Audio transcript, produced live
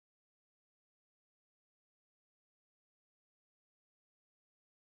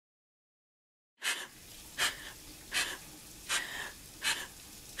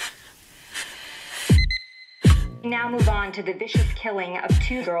now move on to the vicious killing of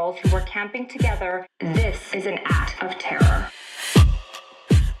two girls who were camping together. This is an act of terror.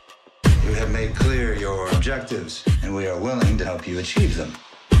 You have made clear your objectives, and we are willing to help you achieve them.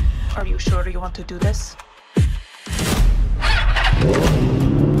 Are you sure you want to do this?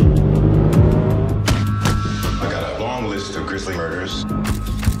 I got a long list of grisly murders.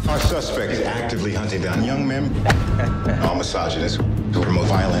 Our suspect is actively hunting down young men, all misogynists who promote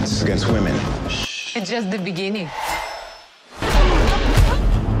violence against women. It's just the beginning.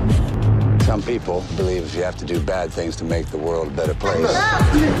 Some people believe you have to do bad things to make the world a better place.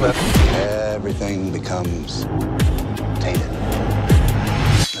 Everything becomes tainted.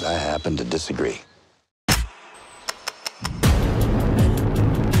 But I happen to disagree.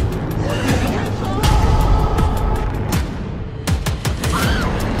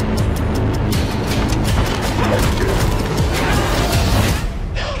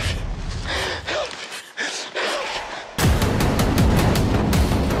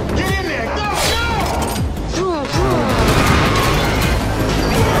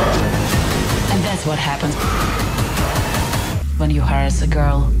 That's what happens when you harass a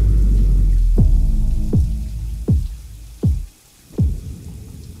girl